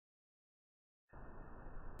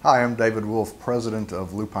Hi, I'm David Wolf, President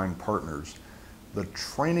of Lupine Partners. The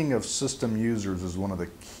training of system users is one of the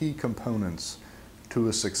key components to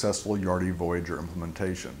a successful Yardi Voyager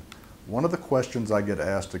implementation. One of the questions I get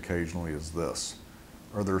asked occasionally is this: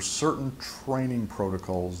 are there certain training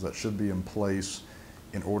protocols that should be in place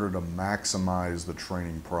in order to maximize the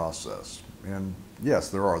training process? And yes,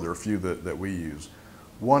 there are. There are a few that we use.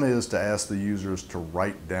 One is to ask the users to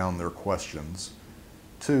write down their questions.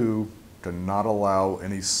 Two, to not allow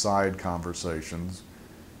any side conversations,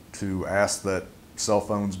 to ask that cell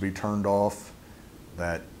phones be turned off,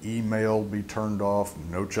 that email be turned off,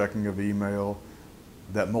 no checking of email,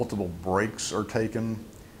 that multiple breaks are taken,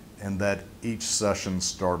 and that each session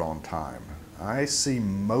start on time. I see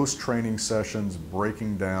most training sessions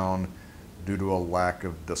breaking down due to a lack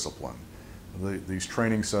of discipline. These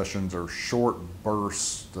training sessions are short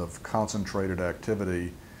bursts of concentrated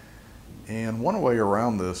activity. And one way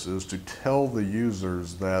around this is to tell the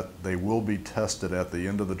users that they will be tested at the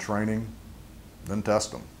end of the training, then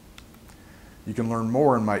test them. You can learn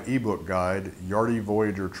more in my ebook guide, Yardi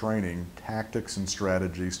Voyager Training, Tactics and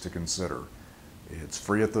Strategies to Consider. It's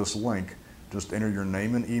free at this link. Just enter your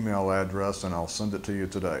name and email address and I'll send it to you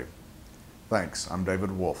today. Thanks. I'm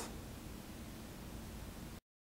David Wolf.